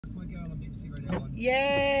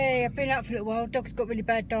Yeah, I've been up for a little while. Dog's got really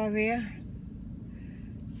bad diarrhea.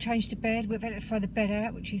 Changed the bed. We've had to throw the bed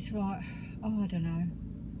out, which is like, oh, I don't know.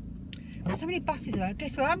 There's so many buses around.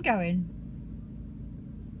 Guess where I'm going?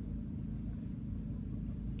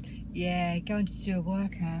 Yeah, going to do a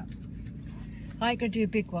workout. I ain't going to do a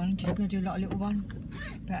big one. Just going to do like a little one.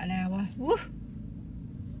 About an hour. Woo!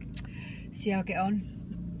 See how I get on.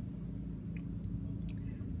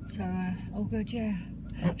 So, all good, yeah.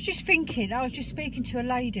 I was just thinking, I was just speaking to a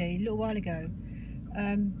lady a little while ago.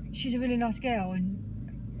 She's a really nice girl,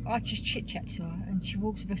 and I just chit-chat to her, and she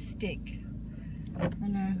walks with a stick.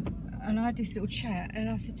 And I had this little chat, and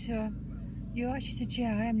I said to her, "You alright?" She said,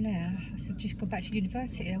 "Yeah, I am now." I said, "Just got back to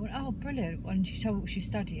university." I went, "Oh, brilliant." And she told me what she was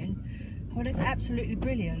studying. I went, "That's absolutely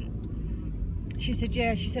brilliant." She said,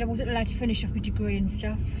 "Yeah." She said, "I wasn't allowed to finish off my degree and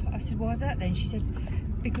stuff." I said, "Why is that then?" She said,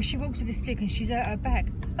 "Because she walks with a stick and she's hurt her back."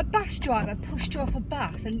 A bus driver pushed her off a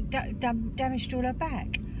bus and damaged all her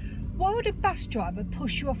back. Why would a bus driver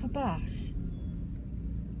push you off a bus?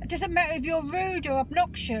 It doesn't matter if you're rude or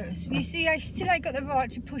obnoxious. You see, they still ain't got the right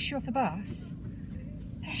to push you off the bus.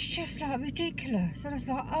 That's just like ridiculous. And I was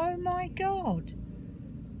like, oh my God,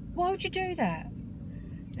 why would you do that?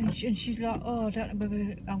 And she's like, "Oh, I don't know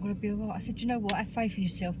whether I'm going to be alright." I said, "You know what? Have faith in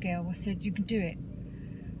yourself, girl." I said, "You can do it."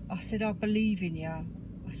 I said, "I believe in you."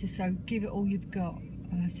 I said, "So give it all you've got."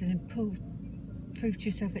 And I said, "And prove to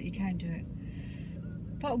yourself that you can do it."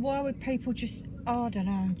 But why would people just, oh, I don't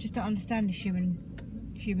know, just don't understand this human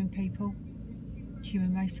people,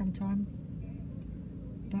 human race sometimes.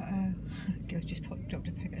 But girl just dropped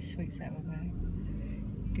a packet of sweets out of her bag.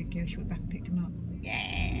 Good girl, she went back and picked them up.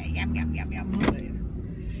 Yeah, yum, yum, yum,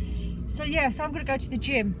 yum. So yeah, so I'm going to go to the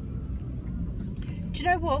gym. Do you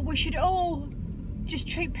know what? We should all just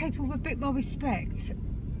treat people with a bit more respect.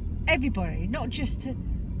 Everybody, not just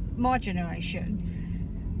my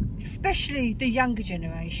generation, especially the younger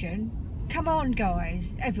generation. Come on,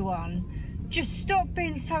 guys, everyone, just stop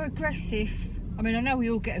being so aggressive. I mean, I know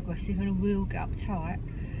we all get aggressive and we all get uptight,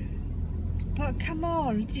 but come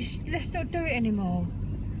on, just let's not do it anymore.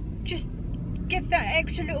 Just give that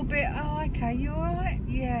extra little bit. Oh, okay, you alright?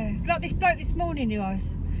 Yeah. Like this bloke this morning who I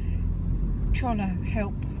was trying to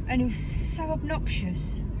help, and he was so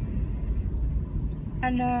obnoxious.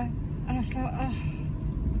 And I was like, oh.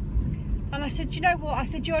 And I said, "You know what?" I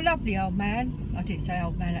said, "You're a lovely old man." I didn't say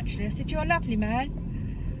old man, actually. I said, "You're a lovely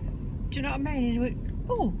man. Do you know what I mean?" And he went,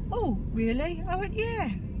 oh, really? I went, "Yeah."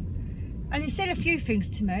 And he said a few things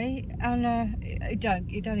to me, and it don't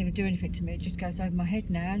even do anything to me. It just goes over my head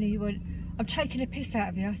now. And he went, "I'm taking a piss out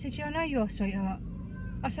of you." I said, "Yeah, I know you are, sweetheart."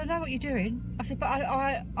 I said, "I know what you're doing." I said, "But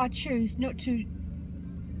I choose not to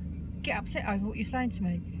get upset over what you're saying to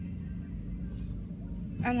me."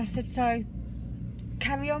 And I said, "So,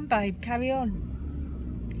 carry on, babe, carry on."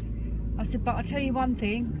 I said, "But I'll tell you one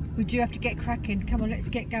thing, we do have to get cracking. Come on, let's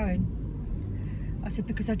get going." I said,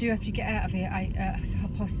 "Because I do have to get out of here at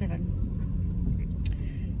 7:30.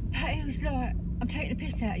 But it was like, "I'm taking the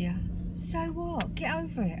piss out of you." So what? Get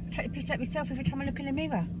over it. I take the piss out of myself every time I look in the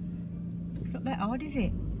mirror. It's not that hard, is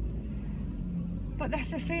it? But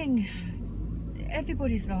that's the thing.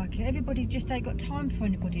 Everybody's like it. Everybody just ain't got time for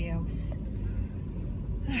anybody else.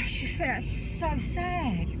 I just think that's so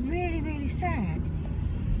sad, really, really sad.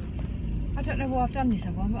 I don't know why I've done this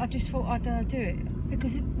other one, but I just thought I'd do it,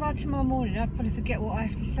 because by tomorrow morning I'd probably forget what I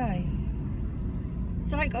have to say.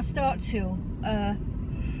 So I ain't got to start till,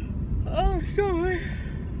 oh, sorry,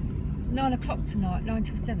 9 o'clock tonight, 9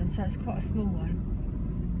 till 7, so it's quite a small one.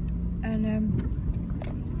 And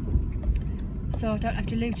so I don't have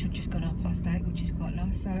to leave till just gone 8:30, which is quite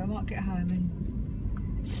nice. So I might get home and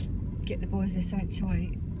get the boys their something to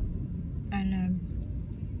eat, and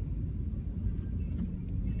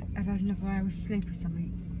I've had another hour's sleep or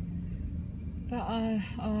something. But I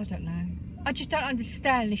don't know. I just don't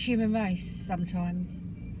understand the human race sometimes.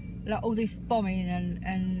 Like all this bombing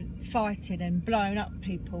and fighting and blowing up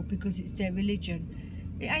people because it's their religion.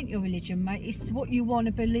 It ain't your religion, mate. It's what you want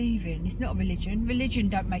to believe in. It's not a religion. Religion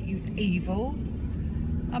don't make you evil.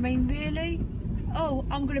 I mean, really? Oh,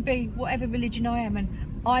 I'm going to be whatever religion I am and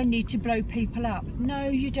I need to blow people up. No,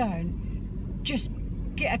 you don't. Just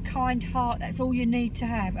get a kind heart. That's all you need to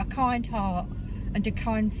have. A kind heart and a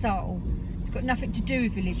kind soul. It's got nothing to do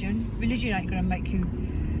with religion. Religion ain't going to make you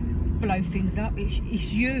blow things up. It's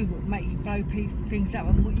you that make you blow things up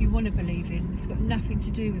and what you want to believe in. It's got nothing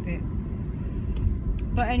to do with it.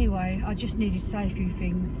 But anyway, I just needed to say a few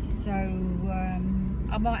things. So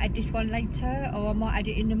I might add this one later, or I might add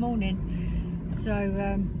it in the morning.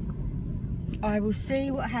 So I will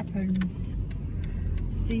see what happens.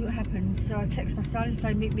 So I text my son and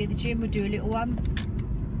say, "Meet me at the gym, we'll do a little one."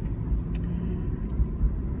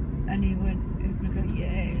 And he went,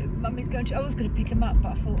 yeah, Mummy's going to, I was going to pick him up,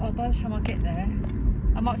 but I thought, oh, by the time I get there,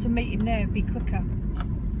 I might as well meet him there, it'd be quicker.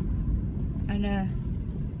 And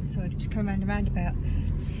so I just come around the roundabout.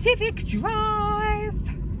 Civic Drive!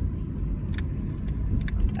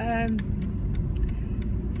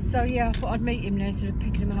 So yeah, I thought I'd meet him there instead of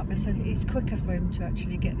picking him up. I said it's quicker for him to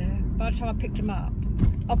actually get there. By the time I picked him up,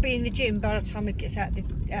 I'll be in the gym by the time he gets out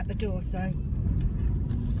the door, so.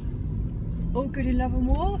 All good in love and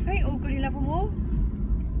war, I think, all good in love and war.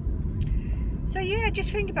 So yeah,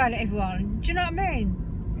 just think about it, everyone. Do you know what I mean?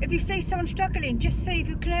 If you see someone struggling, just see if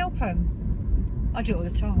you can help them. I do it all the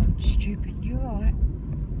time. I'm stupid. You alright?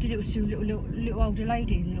 Did it to a little older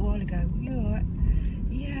lady a little while ago. You alright?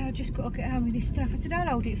 Yeah, I just got to get on with this stuff. I said, I'll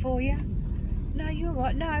hold it for you. No, you're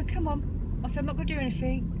alright. No, come on. I said, I'm not going to do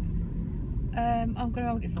anything. I'm going to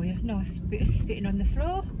hold it for you. Nice bit of spitting on the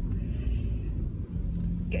floor.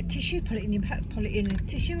 Get a tissue, pull it in a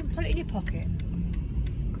tissue and pull it in your pocket.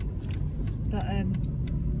 But I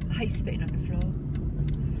hate spitting on the floor.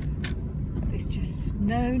 There's just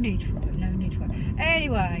no need for it, no need for it.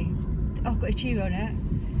 Anyway, I've got a chew on it.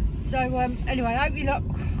 So anyway, I hope you like.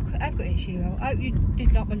 I've got a chew. I hope you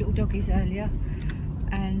did like my little doggies earlier,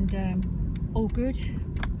 and all good.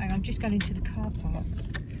 And I'm just going into the car park.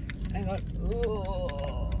 Hang on.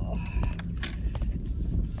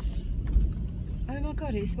 Oh my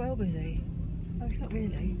God, it's well busy. Oh, it's not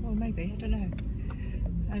really. Well, maybe, I don't know.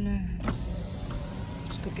 And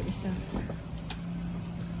just got to get my stuff.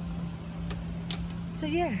 So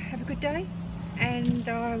yeah, have a good day, and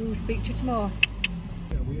I will speak to you tomorrow.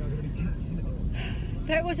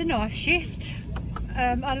 That was a nice shift.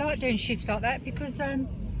 I like doing shifts like that because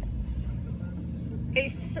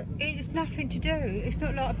it's nothing to do. It's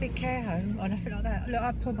not like a big care home or nothing like that. Look,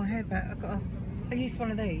 I pulled my hair back. I used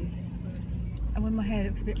one of these. And when my hair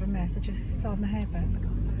looks a bit of a mess, I just slide my hair back.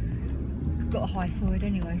 I've got a high forehead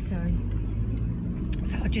anyway, so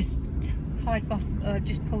I just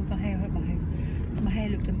just pulled my hair out my hair. So my hair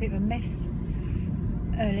looked a bit of a mess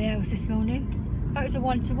early hours this morning. But it was a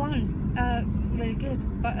one-to-one, really good.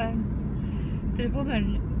 But the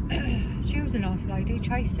woman, she was a nice lady.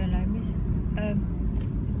 Tracy, her name is.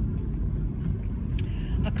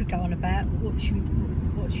 I could go on about what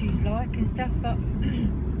she's like and stuff, but.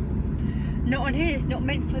 Not on here, it's not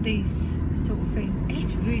meant for these sort of things.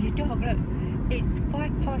 It's really dark, look, it's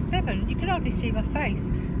 7:05. You can hardly see my face,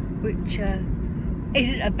 which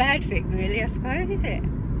isn't a bad thing really, I suppose, is it?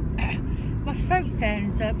 My throat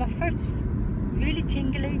sounds, my throat's really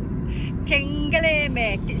tingly. Tingly,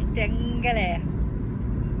 mate, it's tingly.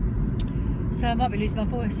 So I might be losing my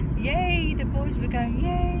voice. Yay, the boys were going,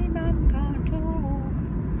 yay, Mum can't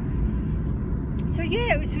talk. So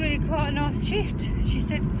yeah, it was really quite a nice shift.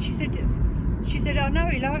 She said, I know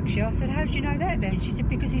he likes you. I said, how do you know that then? She said,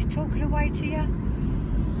 because he's talking away to you.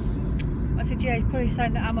 I said, yeah, he's probably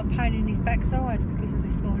saying that I'm a pain in his backside because of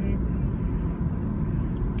this morning.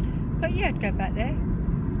 But yeah, I'd go back there.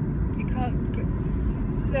 You can't go.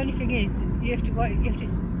 The only thing is, you have to wait, you have to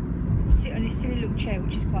sit on this silly little chair,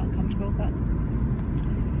 which is quite uncomfortable, but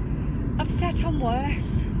I've sat on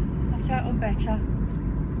worse. I've sat on better.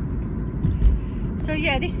 So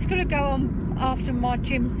yeah, this is going to go on after my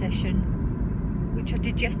gym session, which I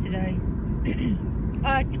did yesterday.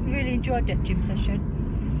 I really enjoyed that gym session.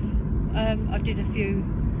 I did a few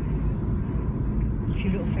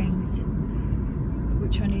little things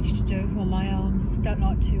which I needed to do on my arms. Don't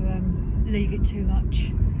like to leave it too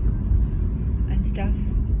much and stuff.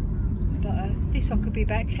 But this one could be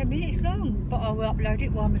about 10 minutes long, but I will upload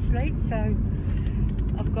it while I'm asleep, so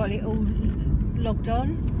I've got it all logged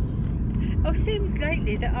on. Oh, it seems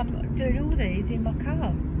lately that I'm doing all these in my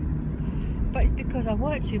car, but it's because I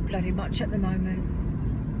work too bloody much at the moment.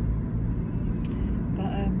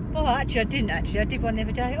 But well, actually I didn't actually. I did one the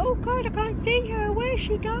other day. Oh God, I can't see her. Where's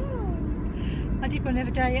she gone? I did one the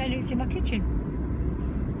other day and it's in my kitchen.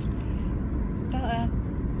 But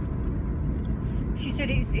she said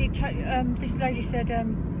this lady said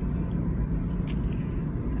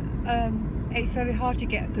it's very hard to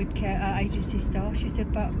get a good care agency staff. She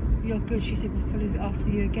said, but you're good. She said, we'll probably ask for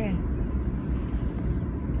you again.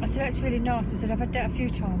 I said, that's really nice. I said, I've had that a few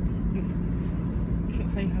times with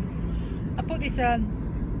I bought this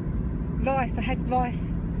rice. I had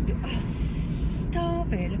rice. I was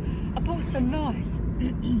starving. I bought some rice.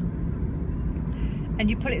 And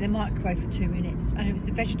you put it in the microwave for 2 minutes, and it was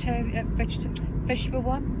the vegetable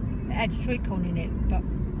one. It had sweet corn in it, but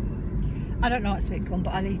I don't like sweet corn,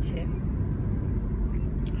 but I'll eat it.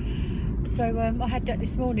 So I had that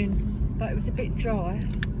this morning, but it was a bit dry.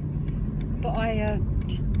 But I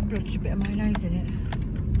just blotched a bit of mayonnaise in it.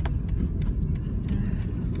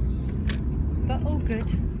 all good.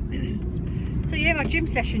 So yeah, my gym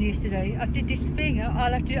session yesterday, I did this thing.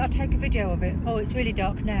 I'll take a video of it. Oh, it's really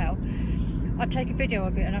dark now. I'll take a video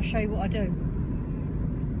of it and I'll show you what I do.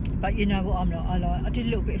 But you know what I'm not. I did a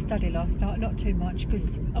little bit of study last night, not too much,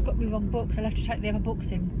 because I've got my wrong books. I'll have to take the other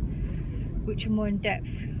books in, which are more in depth.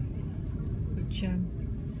 Which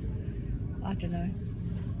I don't know.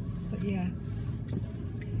 But yeah,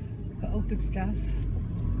 got all good stuff.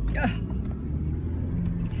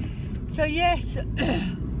 So yes,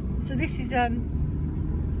 so this is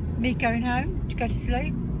me going home to go to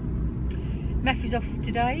sleep. Matthew's off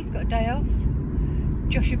today, he's got a day off.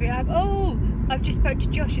 Josh will be home. Oh, I've just spoke to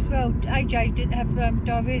Josh as well. AJ didn't have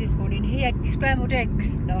diarrhea this morning. He had scrambled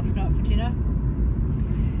eggs last night for dinner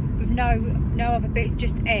with no other bits,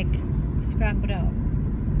 just egg scrambled up.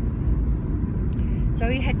 So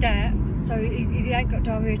he had that. So he ain't got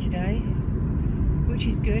diarrhea today, which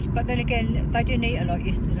is good. But then again, they didn't eat a lot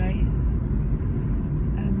yesterday.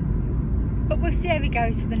 But we'll see how he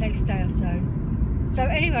goes for the next day or so. So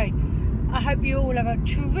anyway, I hope you all have a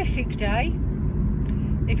terrific day.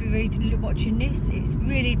 If you're really watching this, it's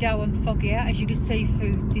really dull and foggy out, as you can see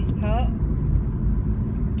through this part.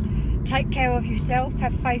 Take care of yourself,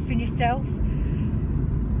 have faith in yourself.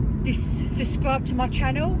 Subscribe to my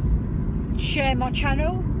channel, share my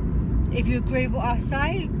channel. If you agree with what I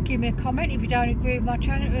say, give me a comment. If you don't agree with my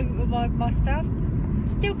channel, with my stuff,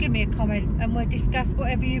 still give me a comment and we'll discuss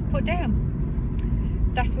whatever you put down.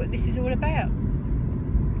 That's what this is all about.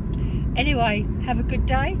 Anyway, have a good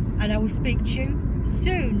day and I will speak to you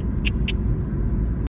soon.